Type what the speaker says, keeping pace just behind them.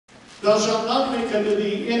Thou shalt not make unto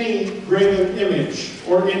thee any graven image,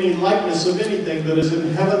 or any likeness of anything that is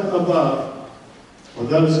in heaven above, or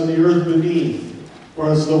that is in the earth beneath, or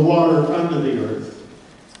as the water under the earth.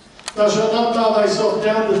 Thou shalt not bow thyself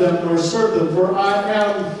down to them, nor serve them, for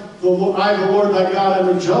I, the Lord thy God,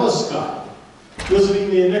 am a jealous God, visiting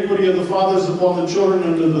the iniquity of the fathers upon the children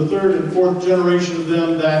unto the third and fourth generation of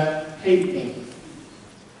them that hate me,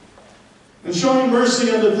 and showing mercy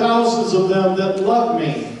unto thousands of them that love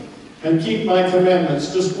me, and keep my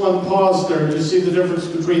commandments. Just one pause there. You see the difference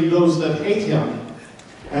between those that hate him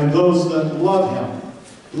and those that love him.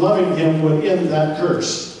 Loving him would end that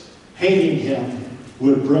curse. Hating him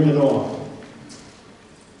would bring it on.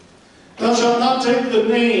 Thou shalt not take the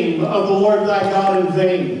name of the Lord thy God in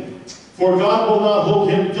vain, for God will not hold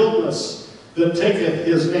him guiltless that taketh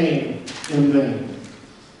his name in vain.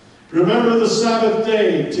 Remember the Sabbath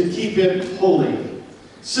day to keep it holy.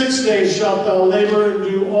 6 days shalt thou labor and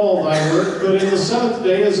do all thy work, but in the seventh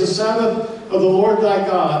day is the Sabbath of the Lord thy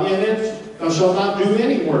God. In it thou shalt not do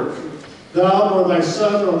any work, thou, nor thy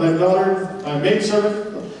son, nor thy daughter, thy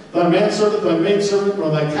maidservant, thy manservant, thy maidservant,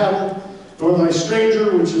 nor thy cattle, nor thy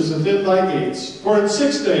stranger which is within thy gates. For in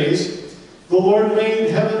 6 days the Lord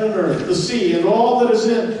made heaven and earth, the sea, and all that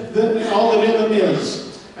in them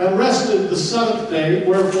is, and rested the seventh day.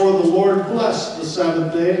 Wherefore the Lord blessed the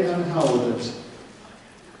Sabbath day and hallowed it.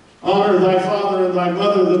 Honor thy father and thy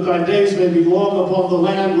mother, that thy days may be long upon the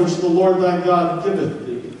land which the Lord thy God giveth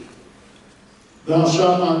thee. Thou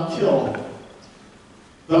shalt not kill.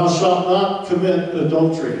 Thou shalt not commit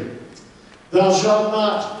adultery. Thou shalt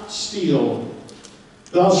not steal.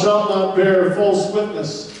 Thou shalt not bear false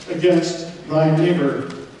witness against thy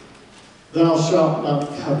neighbor. Thou shalt not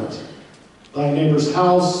covet thy neighbor's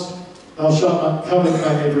house. Thou shalt not covet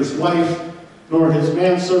thy neighbor's wife, nor his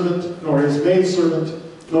manservant, nor his maidservant,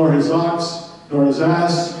 nor his ox, nor his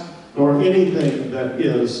ass, nor anything that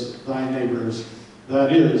is thy neighbor's.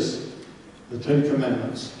 That is the Ten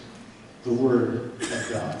Commandments, the Word of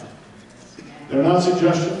God. They're not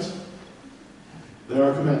suggestions. They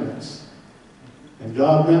are commandments. And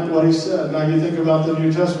God meant what he said. Now you think about the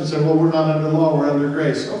New Testament and say, well, we're not under law, we're under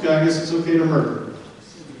grace. Okay, I guess it's okay to murder.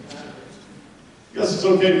 I guess it's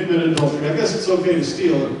okay to commit adultery. I guess it's okay to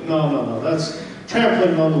steal. No. That's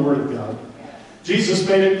trampling on the Word of God. Jesus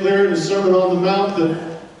made it clear in his Sermon on the Mount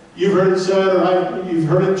that you've heard it said, or you've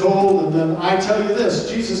heard it told, and then I tell you this.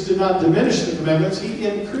 Jesus did not diminish the commandments, he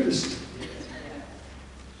increased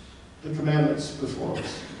the commandments before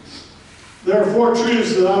us. There are 4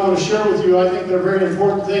 truths that I want to share with you. I think they're very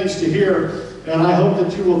important things to hear, and I hope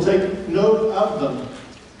that you will take note of them.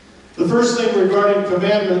 The first thing regarding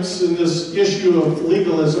commandments in this issue of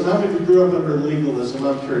legalism, how many of you grew up under legalism?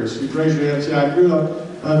 I'm curious. You raise your hand and say, I grew up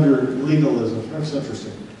under legalism. That's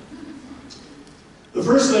interesting. The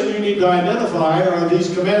first thing you need to identify, are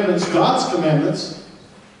these commandments God's commandments,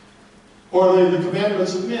 or are they the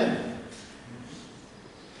commandments of men?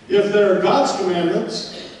 If they're God's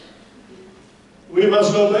commandments, we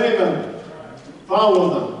must obey them, follow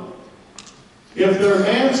them. If they're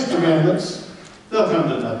man's commandments, they'll come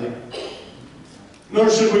to nothing. Nor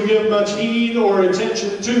should we give much heed or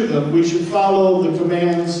attention to them. We should follow the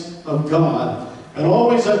commands of God. And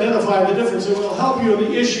always identify the difference. It will help you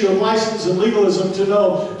in the issue of license and legalism to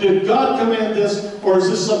know, did God command this, or is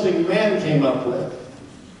this something man came up with?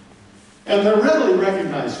 And they're readily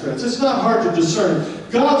recognized, friends. It's not hard to discern.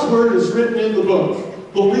 God's Word is written in the book.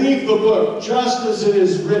 Believe the book just as it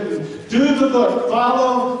is written. Do the book.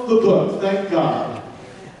 Follow the book. Thank God.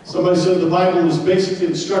 Somebody said the Bible is basic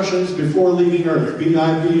instructions before leaving earth.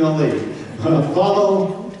 B-I-B-L-E.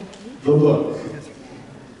 Follow the book.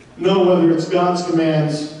 Know whether it's God's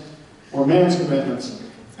commands or man's commandments.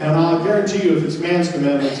 And I'll guarantee you, if it's man's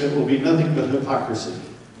commandments, it will be nothing but hypocrisy.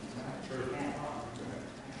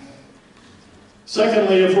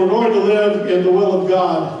 Secondly, if we're going to live in the will of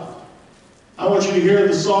God, I want you to hear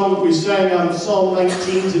the song that we sang out of Psalm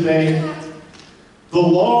 19 today. The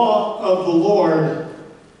law of the Lord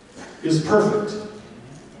is perfect.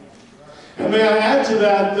 And may I add to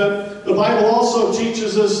that, that the Bible also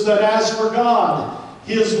teaches us that as for God,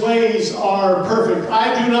 his ways are perfect.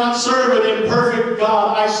 I do not serve an imperfect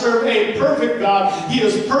God. I serve a perfect God. He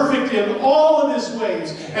is perfect in all of his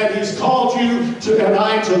ways. And he's called you and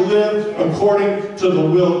I to live according to the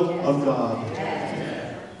will of God.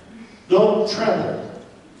 Don't trample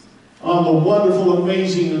on the wonderful,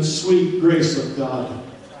 amazing, and sweet grace of God.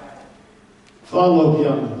 Follow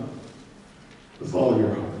him with all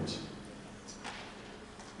your heart.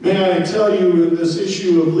 May I tell you, in this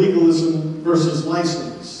issue of legalism versus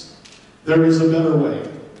license, there is a better way.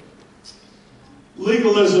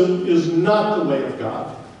 Legalism is not the way of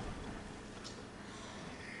God.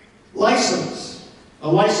 License, a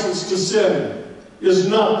license to sin, is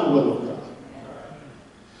not the will of God.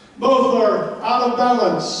 Both are out of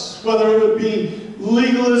balance, whether it would be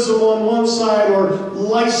legalism on one side or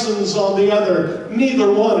license on the other.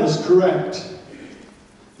 Neither one is correct.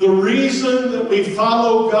 The reason that we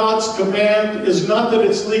follow God's command is not that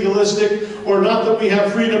it's legalistic or not that we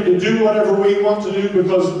have freedom to do whatever we want to do,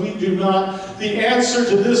 because we do not. The answer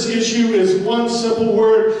to this issue is one simple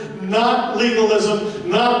word: not legalism,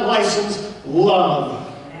 not license,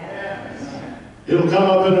 love. It'll come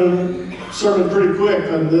up in a sermon pretty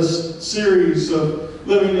quick on this series of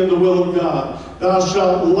living in the will of God. Thou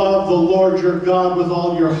shalt love the Lord your God with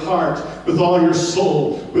all your heart, with all your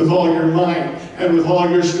soul, with all your mind, and with all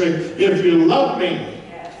your strength. If you love me,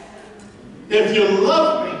 if you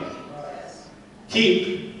love me,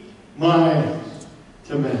 keep my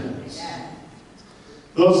commandments.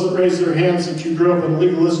 Those that raise their hands that you grew up in a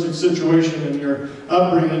legalistic situation in your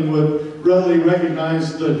upbringing would readily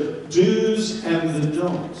recognize the do's and the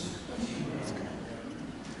don'ts.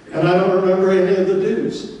 And I don't remember any of the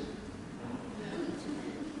do's.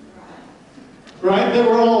 Right? They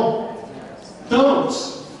were all don'ts.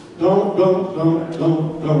 Don't.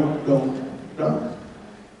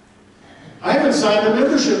 I even signed a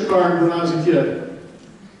membership card when I was a kid.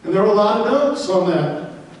 And there were a lot of don'ts on that.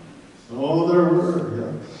 Oh, there were.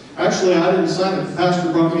 Yeah. Actually, I didn't sign it. The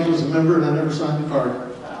pastor brought me in as a member, and I never signed the card.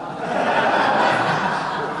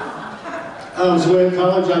 I was away in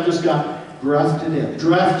college. I just got drafted in.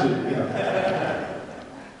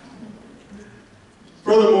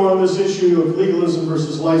 Furthermore, on this issue of legalism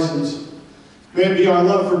versus license, may it be our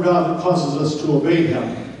love for God that causes us to obey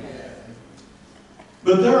Him.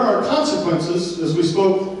 But there are consequences, as we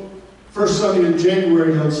spoke first Sunday in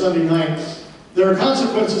January on Sunday night. There are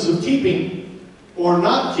consequences of keeping or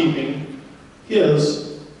not keeping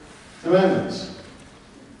His commandments.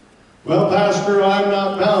 Well, Pastor, I'm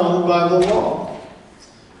not bound by the law.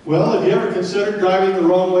 Well, have you ever considered driving the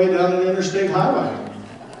wrong way down an interstate highway?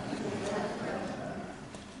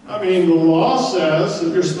 I mean, the law says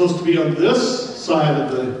that you're supposed to be on this side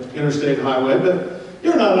of the interstate highway, but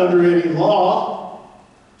you're not under any law.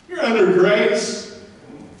 You're under grace.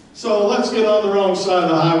 So let's get on the wrong side of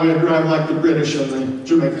the highway and drive like the British and the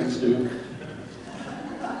Jamaicans do.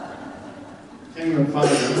 Can't even find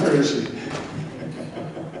her. Where is she?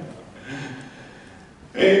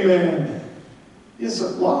 Amen. Yes, the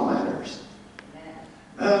law matters.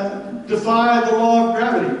 Defy the law of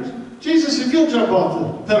gravity. Jesus, if you'll jump off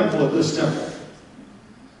the pinnacle of this temple,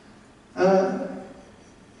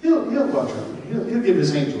 he'll watch over me. He'll give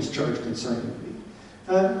His angels charge concerning me.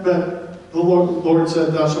 But the Lord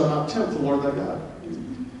said, thou shalt not tempt the Lord thy God.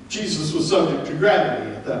 Jesus was subject to gravity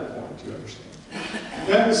at that point, you understand.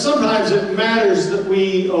 And sometimes it matters that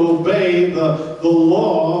we obey the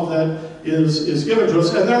law that is given to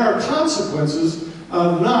us. And there are consequences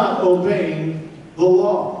of not obeying the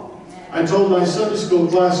law. I told my Sunday school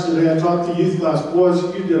class today, I taught the youth class, boys,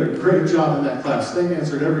 you did a great job in that class. They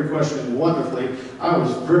answered every question wonderfully. I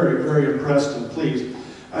was very, very impressed and pleased.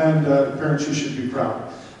 And parents, you should be proud.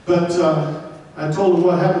 But I told them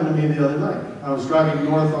what happened to me the other night. I was driving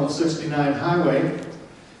north on 69 highway,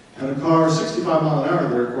 and a car, 65 mile an hour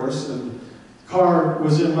there, of course, and the car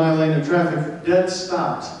was in my lane of traffic, dead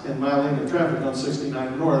stopped in my lane of traffic on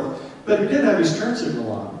 69 north, but he did have his turn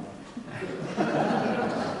signal on.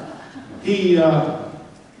 He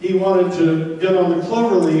wanted to get on the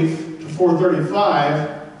Cloverleaf to 435.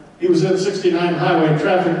 He was in 69 highway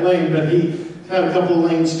traffic lane, but he had a couple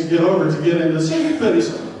of lanes to get over to get into the city. But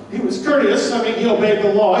he was courteous. I mean, he obeyed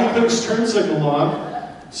the law. He put his turn signal on,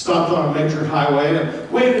 stopped on a major highway,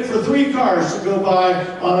 and waited for 3 cars to go by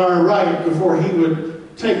on our right before he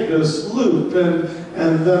would take this loop.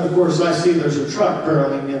 And then, of course, I see there's a truck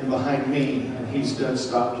barreling in behind me, and he's dead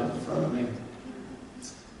stopped in front of me.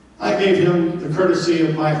 I gave him the courtesy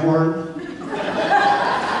of my horn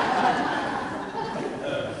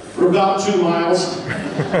for about 2 miles.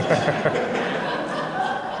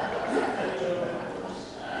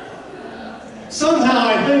 Somehow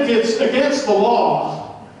I think it's against the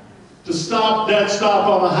law to stop, dead stop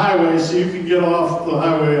on the highway so you can get off the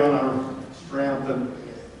highway on a ramp.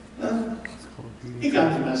 And he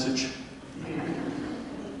got the message.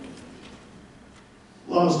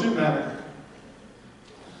 Laws do matter.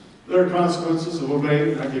 There are consequences of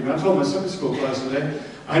obeying. I told my Sunday school class today,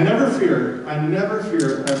 I never fear an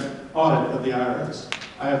audit of the IRS.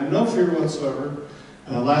 I have no fear whatsoever.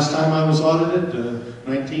 Last time I was audited,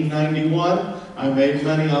 1991, I made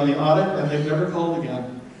money on the audit, and they've never called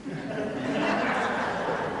again.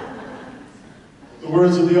 The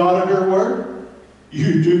words of the auditor were,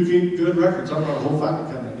 you do keep good records. I've got a whole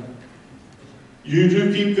family coming in. You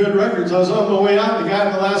do keep good records. I was on my way out, the guy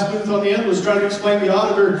in the last booth on the end was trying to explain to the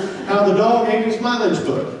auditor how the dog ate his mileage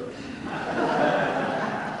book.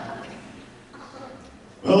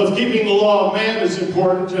 Well, if keeping the law of man is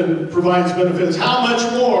important and provides benefits, how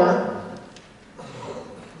much more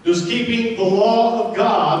does keeping the law of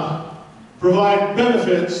God provide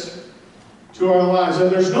benefits to our lives?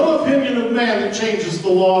 And there's no opinion of man that changes the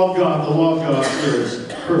law of God. The law of God is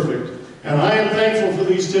perfect. And I am thankful for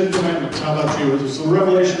these 10 commandments. How about you? It was the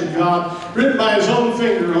revelation of God written by His own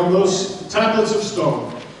finger on those tablets of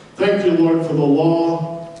stone. Thank you, Lord, for the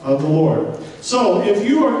law of the Lord. So, if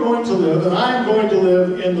you are going to live, and I am going to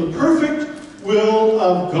live, in the perfect will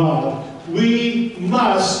of God, we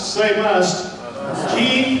must, say must,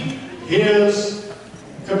 keep His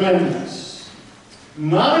commandments.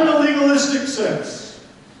 Not in a legalistic sense,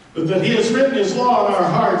 but that He has written His law in our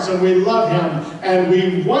hearts, and we love Him, and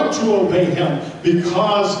we want to obey Him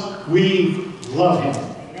because we love Him.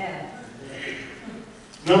 Amen.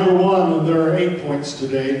 Number one, and there are 8 points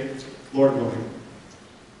today, Lord willing.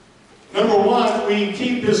 Number one, we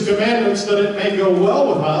keep His commandments that it may go well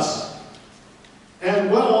with us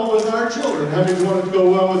and well with our children. How do you want it to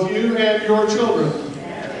go well with you and your children?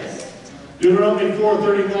 Yes. Deuteronomy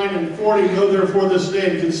 4:39 and 40, know therefore this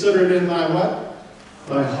day and consider it in thy what?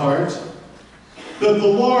 Thy heart. That the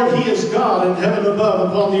Lord, He is God in heaven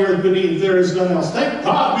above, upon the earth beneath, there is none else. Thank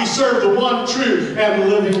God we serve the one true and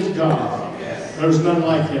living God. Yes. There's none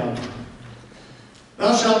like Him.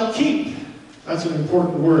 Thou shalt keep, that's an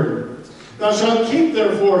important word. Thou shalt keep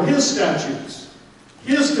therefore His statutes,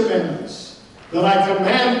 His commandments, that I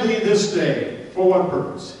command thee this day. For what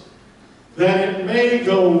purpose? That it may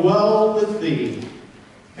go well with thee,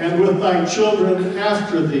 and with thy children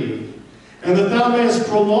after thee, and that thou mayest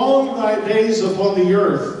prolong thy days upon the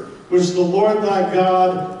earth, which the Lord thy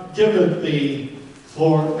God giveth thee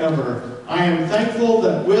forever. I am thankful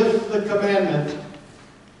that with the commandment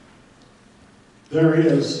there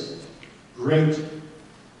is great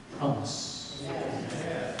promise.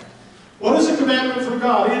 What is a commandment from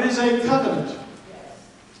God? It is a covenant.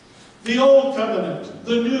 The Old Covenant,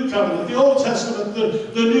 the New Covenant, the Old Testament, the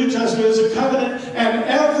New Testament is a covenant, and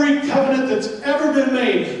every covenant that's ever been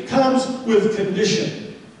made comes with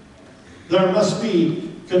condition. There must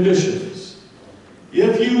be conditions.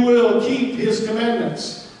 If you will keep His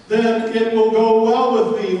commandments, then it will go well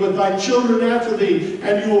with thee, with thy children after thee,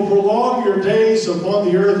 and you will prolong your days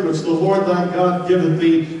upon the earth which the Lord thy God giveth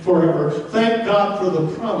thee forever. Thank God for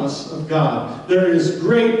the promise of God. There is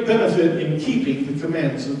great benefit in keeping the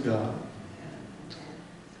commands of God.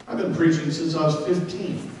 I've been preaching since I was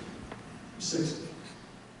 15, 16.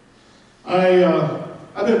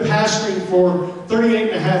 I've been pastoring for 38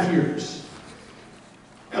 and a half years.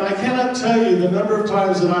 And I cannot tell you the number of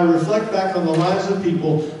times that I reflect back on the lives of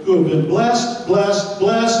people who have been blessed,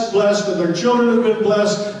 and their children have been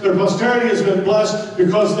blessed, their posterity has been blessed,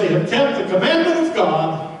 because they have kept the commandment of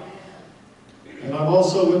God. And I've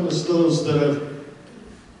also witnessed those that have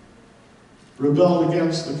rebelled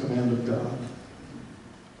against the command of God.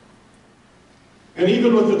 And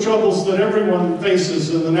even with the troubles that everyone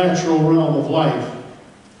faces in the natural realm of life,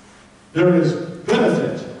 there is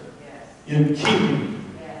benefit in keeping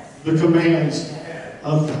the commands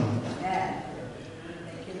of God.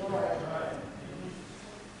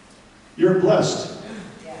 You're blessed.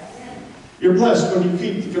 You're blessed when you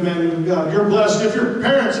keep the commandment of God. You're blessed if your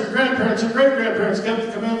parents and grandparents and great-grandparents kept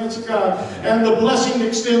the commandments of God, and the blessing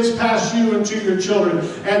extends past you and to your children,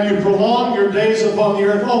 and you prolong your days upon the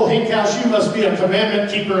earth. Oh, hey, Cash, you must be a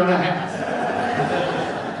commandment keeper and a half.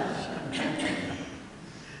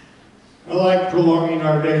 I like prolonging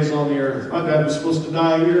our days on the earth. My dad was supposed to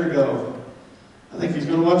die a year ago. I think he's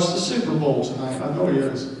going to watch the Super Bowl tonight. I know he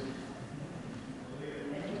is.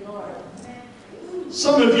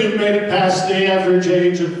 Some of you have made it past the average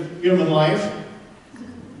age of human life.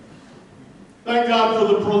 Thank God for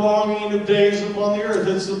the prolonging of days upon the earth.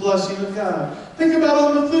 It's the blessing of God. Think about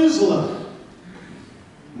old Methuselah.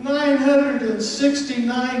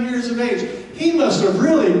 969 years of age. He must have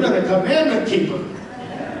really been a commandment keeper.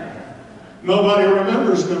 Nobody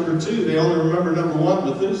remembers number 2. They only remember number 1,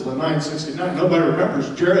 Methuselah, 969. Nobody remembers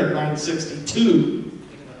Jared, 962.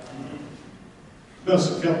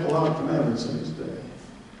 Must have kept a lot of commandments in his day.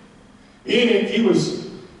 Enoch, he was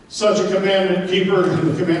such a commandment keeper,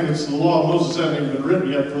 and the commandments of the law of Moses haven't even been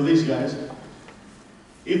written yet for these guys.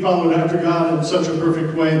 He followed after God in such a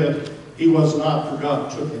perfect way that he was not, for God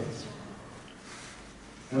took him.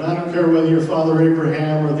 And I don't care whether your father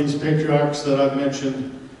Abraham or these patriarchs that I've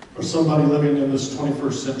mentioned, or somebody living in this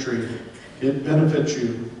 21st century, it benefits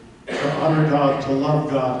you to honor God, to love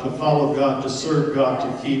God, to follow God, to serve God,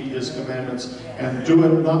 to keep His commandments, and do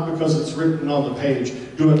it not because it's written on the page,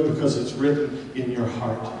 do it because it's written in your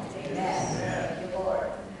heart. Amen.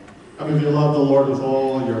 How many of you love the Lord with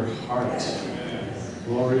all your heart?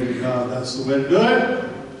 Glory to God. That's the way to do it.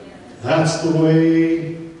 That's the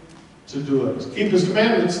way to do it. Keep His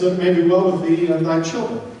commandments that it may be well with thee and thy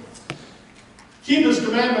children. Keep His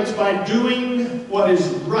commandments by doing what is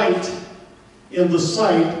right in the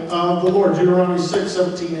sight of the Lord. Deuteronomy 6,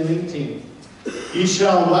 17 and 18. Ye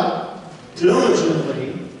shall what?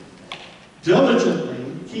 Diligently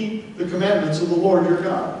keep the commandments of the Lord your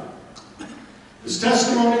God. His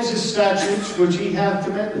testimonies, His statutes, which He hath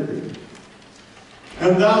commanded thee.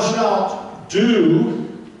 And thou shalt do.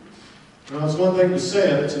 Now, it's one thing to say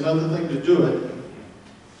it, it's another thing to do it.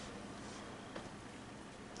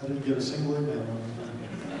 I didn't get a single amen on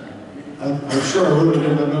that. I'm sure I wrote it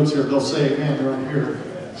in my notes here. They'll say amen around here.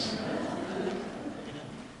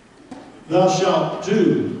 Thou shalt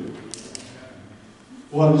do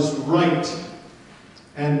what is right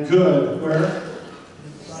and good. Where?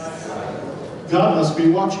 God must be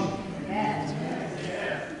watching.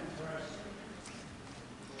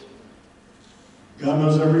 God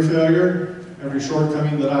knows every failure, every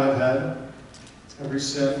shortcoming that I have had, every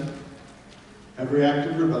sin, every act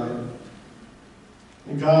of rebellion.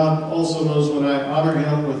 And God also knows when I honor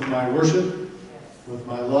Him with my worship, with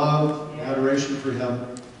my love, adoration for Him,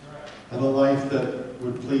 and a life that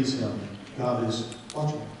would please Him. God is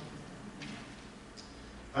watching.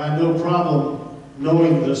 I have no problem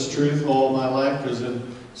knowing this truth all my life, because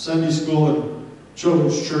in Sunday school and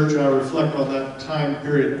children's church, I reflect on that time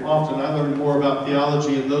period often. I learned more about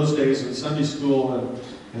theology in those days in Sunday school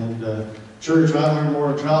and church. I learned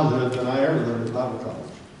more in childhood than I ever learned in Bible college.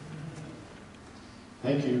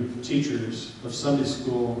 Thank you, teachers of Sunday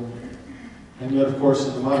school. And yet, of course,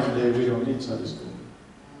 in the modern day, we don't need Sunday school.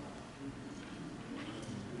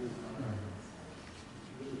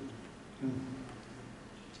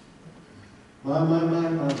 My.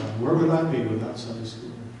 Where would I be without Sunday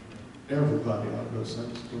school? Everybody ought to go to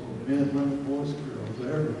Sunday school. Men, women, boys, and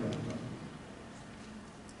girls. Everybody.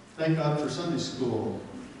 Thank God for Sunday school.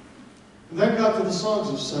 And thank God for the songs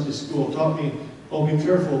of Sunday school. Taught me, oh, be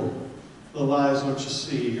careful. The lies what you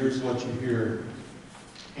see, here's what you hear.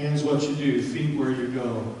 Hands what you do, feet where you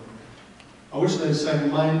go. I wish they'd sang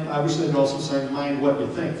mind. I wish they'd also sang mind what you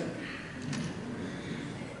think.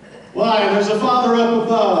 Why? There's a Father up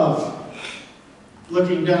above,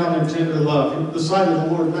 looking down in tender love. The sight of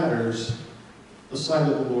the Lord matters. The sight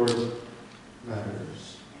of the Lord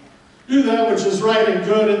matters. Do that which is right and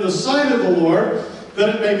good in the sight of the Lord, that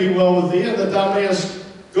it may be well with thee, and that thou mayest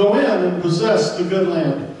go in and possess the good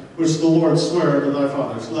land which the Lord sware to thy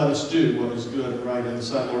fathers. Let us do what is good and right in the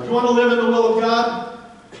sight of the Lord. Do you want to live in the will of God?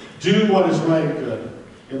 Do what is right and good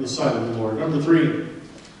in the sight of the Lord. Number 3,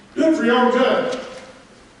 do it for your own good.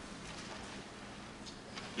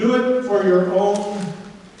 Do it for your own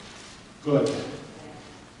good.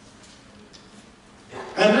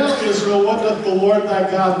 And now, Israel, what doth the Lord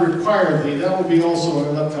thy God require thee? That will be also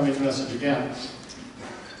an upcoming message again.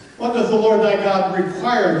 What doth the Lord thy God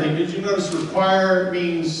require thee? Did you notice require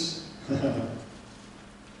means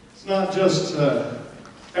it's not just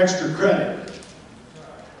extra credit.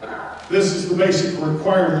 This is the basic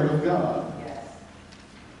requirement of God.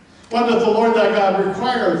 What doth the Lord thy God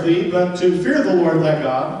require of thee, but to fear the Lord thy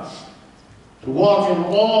God, to walk in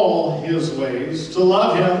all His ways, to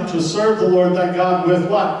love Him, to serve the Lord thy God with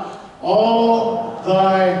what? All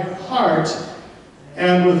thy heart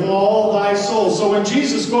and with all thy soul. So when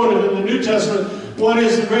Jesus quoted in the New Testament, what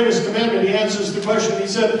is the greatest commandment? He answers the question. He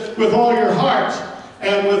said, with all your heart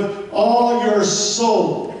and with all your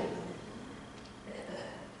soul.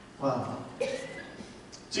 Wow.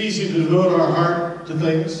 It's easy to devote our heart to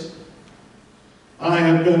things. I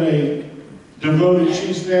have been a devoted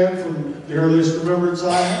Chiefs fan from the earliest remembrance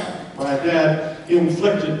I have. My dad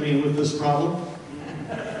inflicted me with this problem.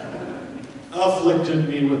 Afflicted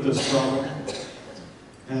me with this problem.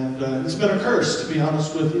 And it's been a curse, to be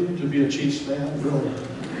honest with you, to be a Chiefs fan, really.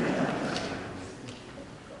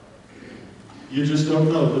 You just don't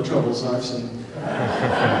know the troubles I've seen.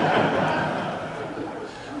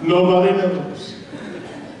 Nobody knows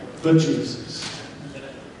but Jesus.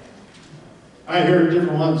 I heard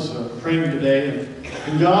different ones praying today,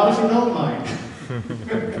 and God, if you don't mind,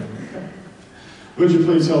 would you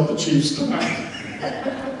please help the Chiefs tonight?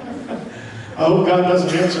 I hope God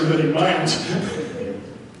doesn't answer, but He might.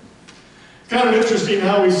 Kind of interesting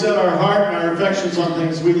how we set our heart and our affections on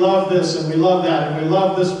things. We love this and we love that, and we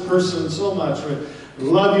love this person so much.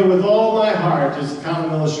 Love you with all my heart is the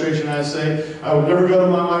common illustration I say. I would never go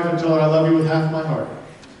to my wife and tell her I love you with half my heart.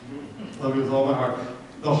 Love you with all my heart.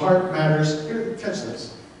 The heart matters. Here, catch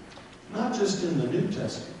this. Not just in the New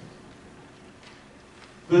Testament,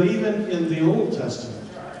 but even in the Old Testament.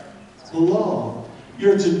 The law.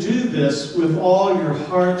 You're to do this with all your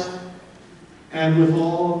heart and with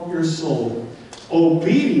all your soul.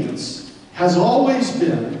 Obedience has always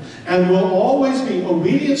been and will always be,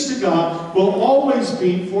 obedience to God will always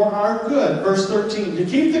be for our good. Verse 13, to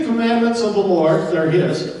keep the commandments of the Lord, they're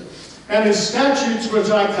His, and His statutes which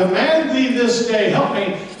I command thee this day, help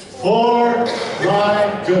me, for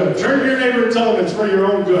thy good. Turn to your neighbor and tell him it's for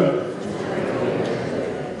your own good.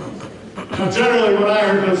 Now, generally, when I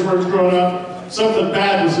heard those words growing up, something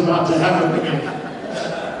bad was about to happen to me.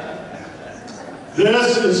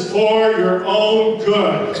 This is for your own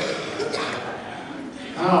good.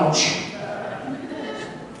 Ouch.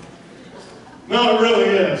 No, it really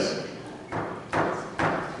is.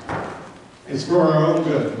 It's for our own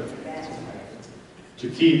good to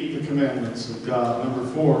keep the commandments of God. Number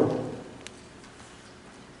 4.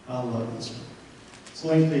 I love this one. It's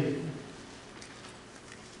lengthy.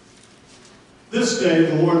 This day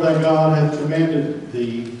the Lord thy God hath commanded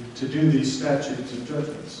thee to do these statutes and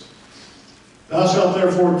judgments. Thou shalt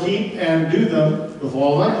therefore keep and do them with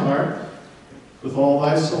all thy heart, with all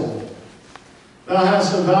thy soul. Thou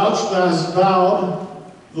hast vowed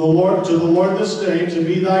to the Lord this day to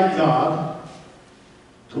be thy God,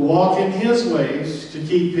 to walk in His ways, to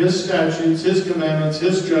keep His statutes, His commandments,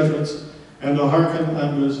 His judgments, and to hearken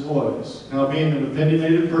unto His voice. Now, being an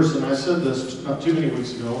opinionated person, I said this not too many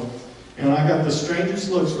weeks ago, and I got the strangest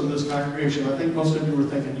looks from this congregation. I think most of you were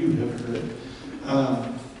thinking, you hypocrite.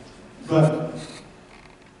 But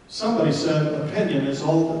somebody said opinion is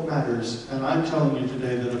all that matters, and I'm telling you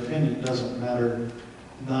today that opinion doesn't matter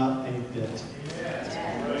not a bit.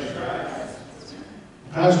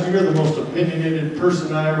 Pastor, you're the most opinionated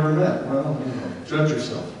person I ever met. Well, judge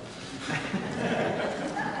yourself.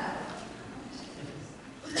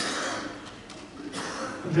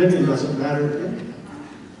 Opinion doesn't matter.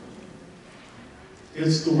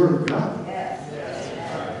 It's the Word of God.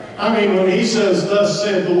 I mean, when He says, thus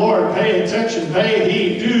saith the Lord, pay attention, pay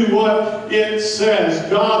heed, do what it says.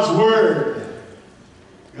 God's Word.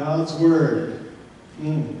 God's Word.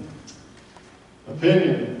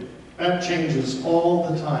 Opinion. That changes all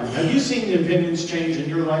the time. Have you seen the opinions change in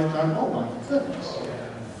your lifetime? Oh my goodness.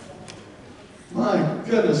 My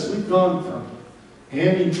goodness, we've gone from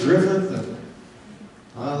Andy Griffith and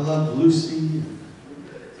I Love Lucy and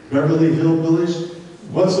Beverly Hillbillies.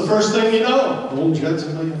 What's the first thing you know? Old Jed's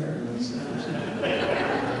a Millionaire.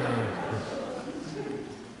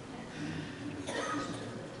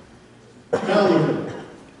 Now look at it.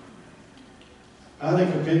 I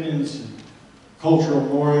think opinions, and cultural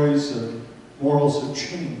mores, and morals have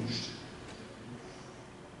changed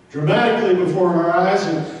dramatically before our eyes,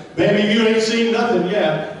 and maybe you ain't seen nothing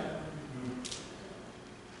yet.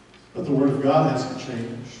 But the Word of God hasn't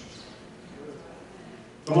changed.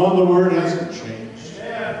 Come on, the Word hasn't changed.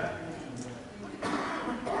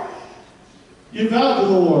 You vow to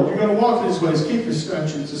the Lord. You're going to walk in His ways, keep His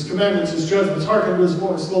statutes, His commandments, His judgments, hearken to His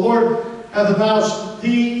voice. The Lord hath avouched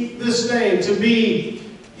thee this day to be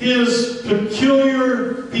His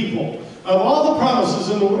peculiar people. Of all the promises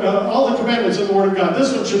and all the commandments in the Word of God,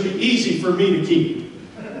 this one should be easy for me to keep.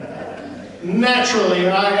 Naturally,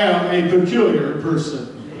 I am a peculiar person.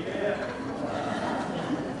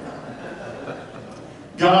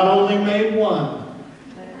 God only made one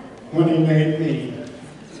when He made me.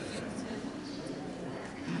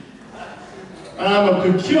 I'm a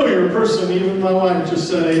peculiar person. Even my wife just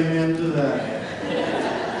said amen to that.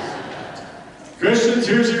 Christians,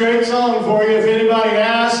 here's a great song for you. If anybody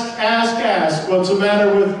ask, what's the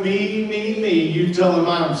matter with me, me, me? You tell them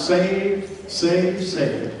I'm saved, saved,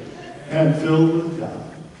 saved, and filled with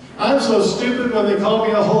God. I'm so stupid when they call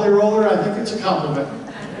me a holy roller, I think it's a compliment.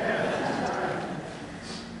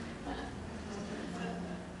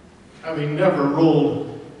 Having never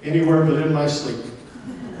rolled anywhere but in my sleep.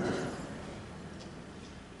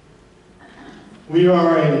 We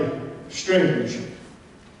are a strange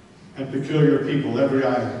and peculiar people, every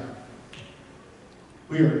eye.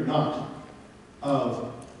 We are not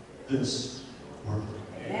of this world.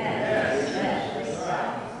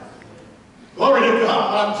 Glory to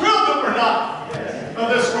God. I'm thrilled that we're not of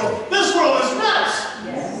this world. This world is nuts.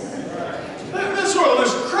 This world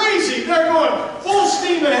is crazy. They're going full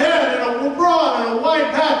steam ahead in a broad and a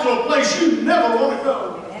wide path to a place you never want to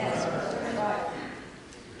go.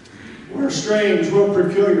 We're strange, we're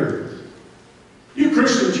peculiar. You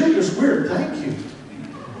Christians, you're just weird, thank you.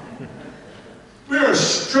 We're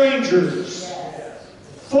strangers,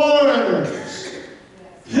 foreigners,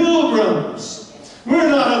 pilgrims. We're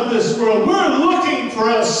not of this world. We're looking for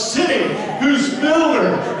a city whose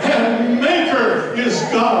builder and maker is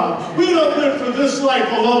God. We don't live for this life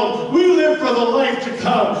alone. We live for the life to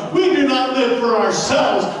come. We do not live for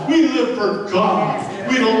ourselves. We live for God.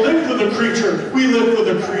 We don't live for the creature. We live for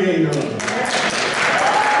the Creator.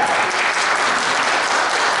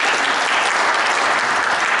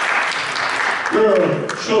 We're a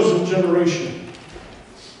chosen generation,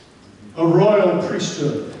 a royal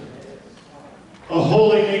priesthood, a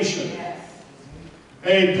holy nation,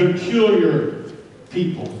 a peculiar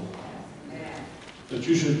people. That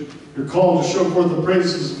you're called to show forth the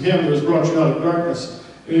praises of Him who has brought you out of darkness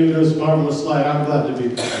into His marvelous light. I'm glad to be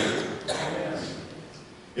with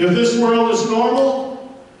you. If this world is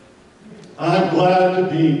normal, I'm glad to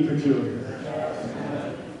be peculiar.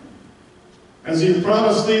 As He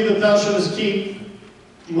promised thee that thou shouldest keep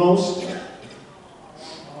keep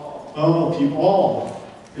all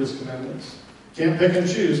His commandments. Can't pick and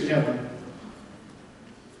choose, can we?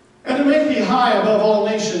 And to make thee high above all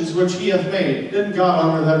nations which He hath made. Didn't God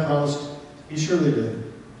honor that promise? He surely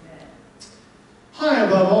did. High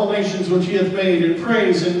above all nations which He hath made, in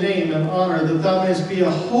praise and name and honor, that thou mayest be a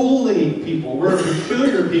holy people. We're a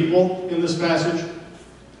peculiar people in this passage.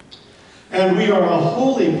 And we are a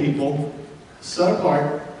holy people, set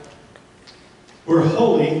apart. We're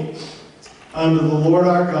holy unto the Lord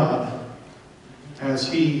our God,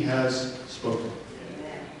 as He has spoken.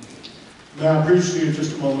 Now I'll preach to you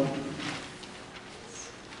just a moment.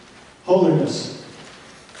 Holiness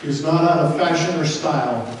is not out of fashion or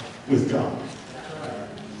style with God.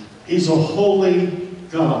 He's a holy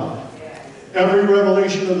God. Every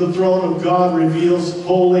revelation of the throne of God reveals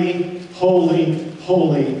holy, holy,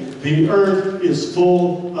 holy. The earth is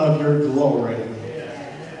full of your glory.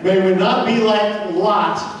 May we not be like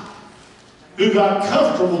Lot, who got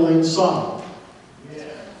comfortable in Sodom.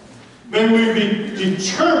 May we be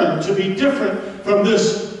determined to be different from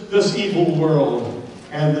this evil world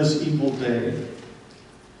and this evil day.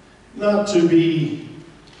 Not to be,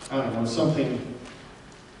 I don't know, something,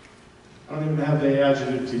 I don't even have the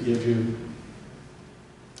adjective to give you,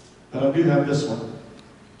 but I do have this one.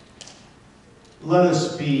 Let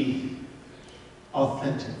us be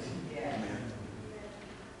authentic.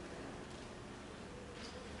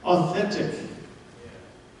 Authentic.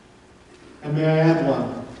 And may I add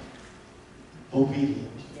one? Obedient.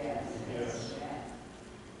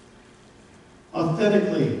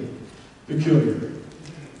 Authentically peculiar.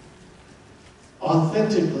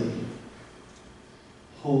 Authentically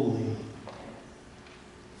holy.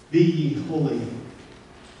 Be ye holy,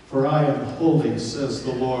 for I am holy, says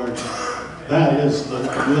the Lord. That is the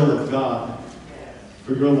will of God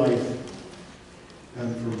for your life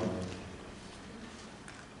and for mine.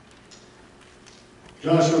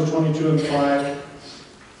 Joshua 22 and 5.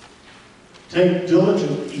 Take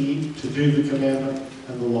diligent heed to do the commandment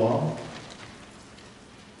and the law.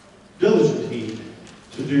 Diligent heed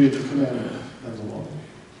to do the commandment and the law.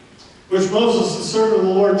 Which Moses, the servant of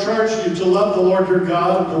the Lord, charged you to love the Lord your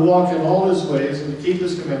God, and to walk in all His ways, and to keep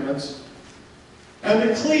His commandments, and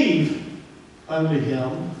to cleave unto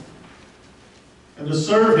Him, and to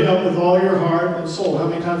serve Him with all your heart and soul. How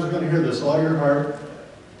many times are we going to hear this? All your heart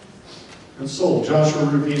and soul. Joshua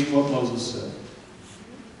repeating what Moses said.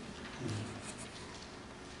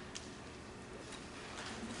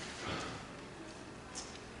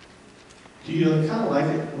 Do you kind of like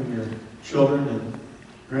it when your children and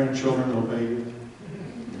grandchildren obey you?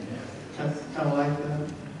 Kind of like that?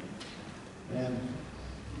 Man,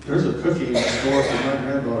 there's a cookie in the store for my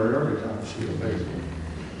granddaughter every time she obeys me.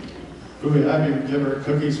 Ooh, I've even given her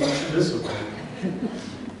cookies when she disobeys.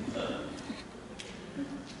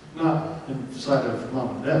 Not inside of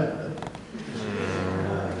mom and dad, but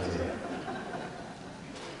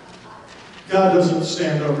God doesn't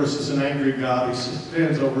stand over us as an angry God. He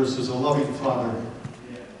stands over us as a loving Father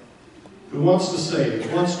who wants to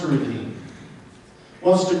save, wants to redeem,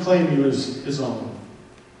 wants to claim you as His own,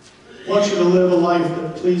 wants you to live a life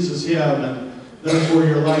that pleases Him, and therefore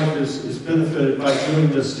your life is benefited by doing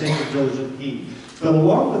this. Take a diligent heed. But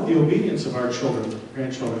along with the obedience of our children,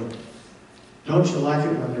 grandchildren, don't you like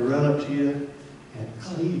it when they run up to you and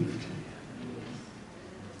cleave to you?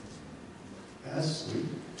 That's sweet.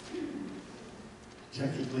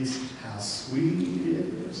 Jackie Gleason, how sweet it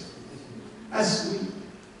is. That's sweet.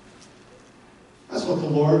 That's what the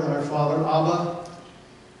Lord, our Father, Abba,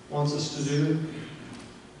 wants us to do.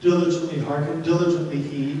 Diligently hearken, diligently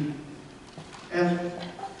heed, and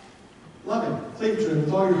love Him. Cleave to Him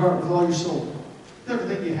with all your heart, with all your soul, with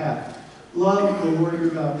everything you have. Love the Lord your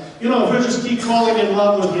God. You know, if we just keep falling in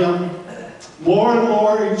love with Him more and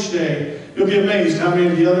more each day, you'll be amazed how many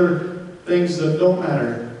of the other things that don't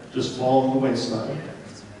matter just fall on the wayside.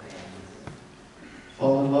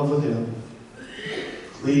 Fall in love with Him.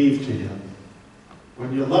 Cleave to Him.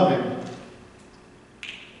 When you love Him,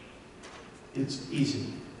 it's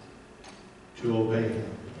easy to obey Him.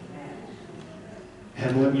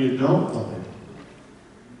 And when you don't love Him,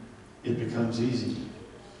 it becomes easy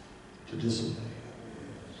to disobey Him.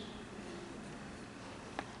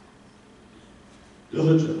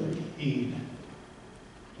 Diligently heed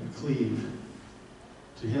and cleave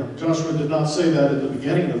to Him. Joshua did not say that at the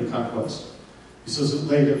beginning of the conquest. He says it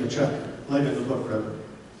late in the chapter, late in the book, rather.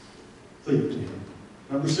 Cleave to Him.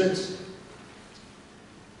 Number 6,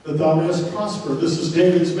 that thou mayest prosper. This is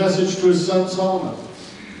David's message to his son Solomon.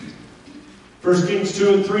 1 Kings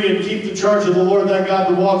 2 and 3, and keep the charge of the Lord thy God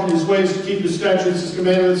to walk in His ways, to keep His statutes, His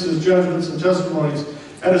commandments, His judgments, and testimonies,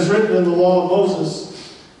 as is written in the law of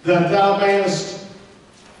Moses, that thou mayest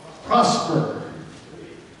prosper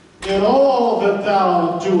in all that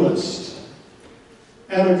thou doest.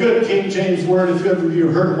 And a good King James word, if ever you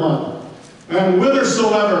heard one. And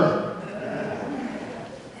whithersoever.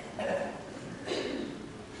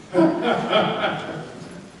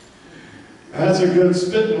 That's a good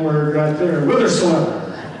spitting word right there. Whithersoever.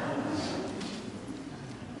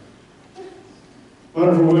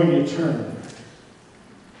 Whatever way you turn.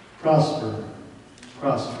 Prosper.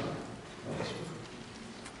 Prosper. Prosper.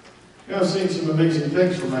 You know, I've seen some amazing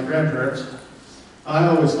things from my grandparents. I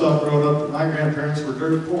always thought growing up that my grandparents were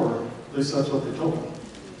dirt poor. At least that's what they told me.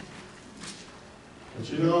 But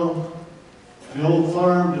you know, the old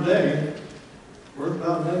farm today worth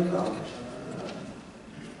about $1 million.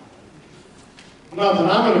 Not that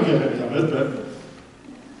I'm going to get any of it, but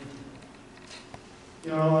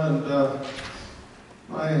you know, and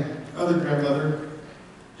my other grandmother,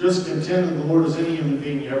 just content in the Lord as any human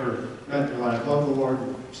being you ever met in your life. Love the Lord,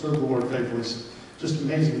 serve the Lord faithfully. Just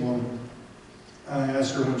an amazing woman. I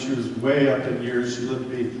asked her when she was way up in years, she lived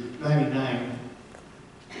to be 99.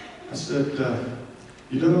 I said,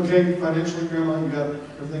 you doing okay financially, Grandma? You got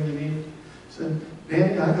everything you need? She said,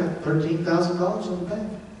 Danny, I got $13,000 in the bank.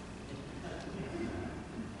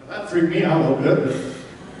 That freaked me out a little bit, but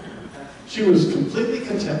she was completely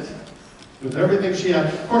content with everything she had.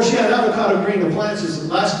 Of course, she had avocado green appliances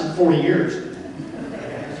that lasted 40 years.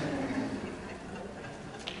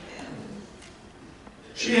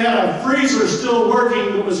 She had a freezer still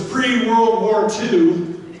working that was pre-World War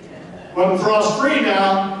II. Wasn't frost-free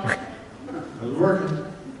now. It was working.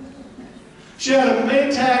 She had a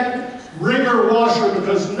Maytag wringer washer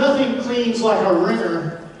because nothing cleans like a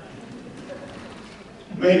wringer.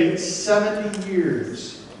 Made it 70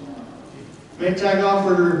 years. Maytag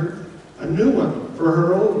offered her a new one for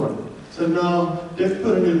her old one. Said, no, Dick,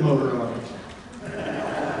 put a new motor on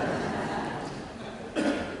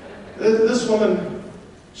it. This woman,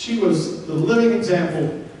 she was the living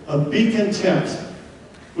example of be content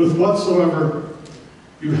with whatsoever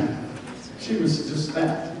you have. She was just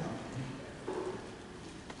that.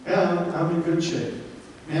 Yeah, I'm in good shape.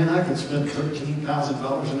 Man, I could spend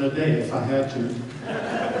 $13,000 in a day if I had to.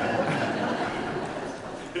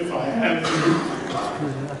 If I had to.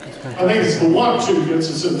 I think it's the want to gets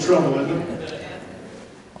us in trouble, isn't it?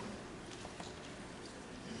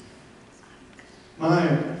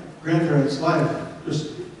 My grandparents' life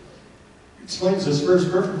just explains this verse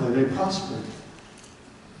perfectly. They prospered.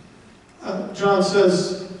 John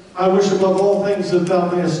says, I wish above all things that thou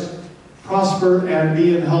mayest prosper and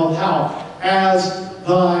be in health. How? As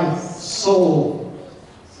thy soul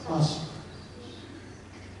prospers.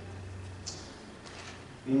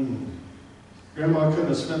 Grandma couldn't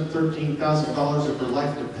have spent $13,000 if her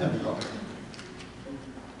life depended on it.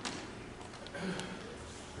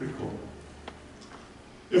 Pretty cool.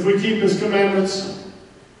 If we keep His commandments,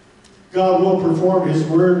 God will perform His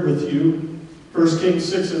word with you. 1 Kings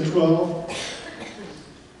 6 and 12.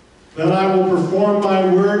 Then I will perform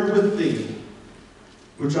my word with thee,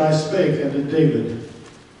 which I spake unto David,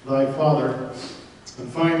 thy father. And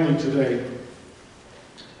finally today,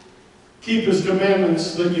 keep His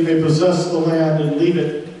commandments that you may possess the land and leave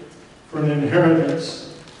it for an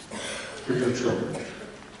inheritance for your children.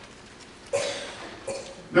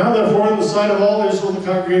 Now therefore, in the sight of all Israel, the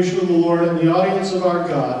congregation of the Lord, and the audience of our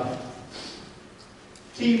God,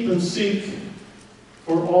 keep and seek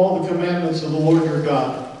for all the commandments of the Lord your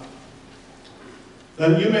God,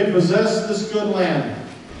 that you may possess this good land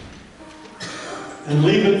and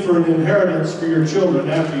leave it for an inheritance for your children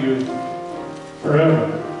after you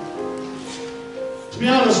forever. To be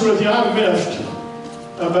honest with you, I'm miffed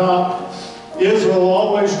about Israel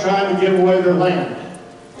always tried to give away their land.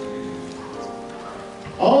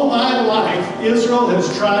 All my life, Israel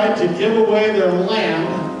has tried to give away their land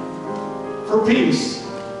for peace.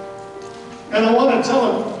 And I want to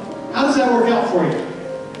tell them, how does that work out for you?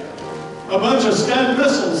 A bunch of Scud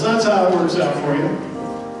missiles, that's how it works out for you.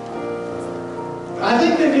 I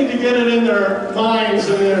think they need to get it in their minds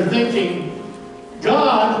and their thinking,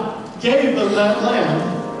 God gave them that land.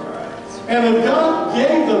 And if God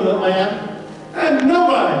gave them the land, and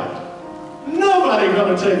nobody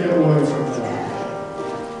going to take it away from them.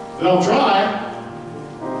 They'll try,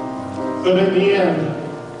 but in the end,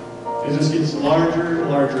 it just gets larger and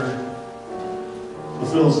larger,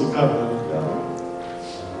 fulfills the covenant of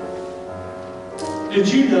God. Did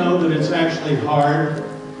you know that it's actually hard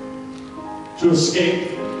to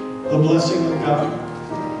escape the blessing of God?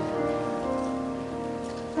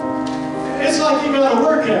 It's like you got to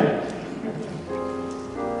work at it.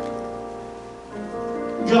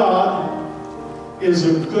 God is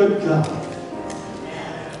a good God.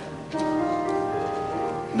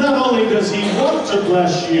 Not only does He want to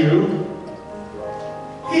bless you,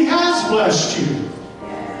 He has blessed you.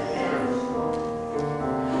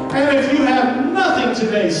 And if you have nothing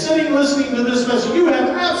today, sitting listening to this message, you have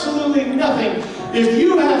absolutely nothing. If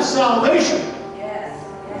you have salvation,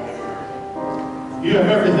 you have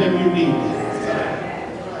everything you need.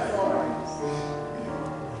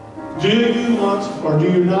 Do you want or do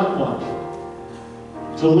you not want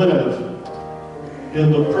to live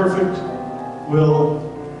in the perfect will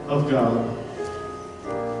of God?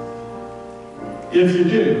 If you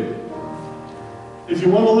do, if you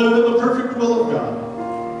want to live in the perfect will of God,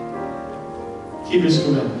 keep His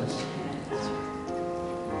commandments.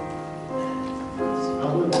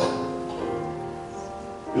 Not live it.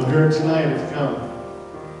 You'll hear it tonight if you come.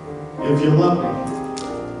 If you love me,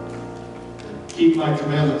 keep my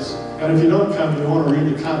commandments. And if you don't come, you want to read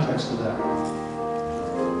the context of that.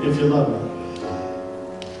 If you love me,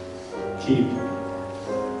 keep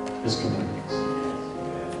His commandments.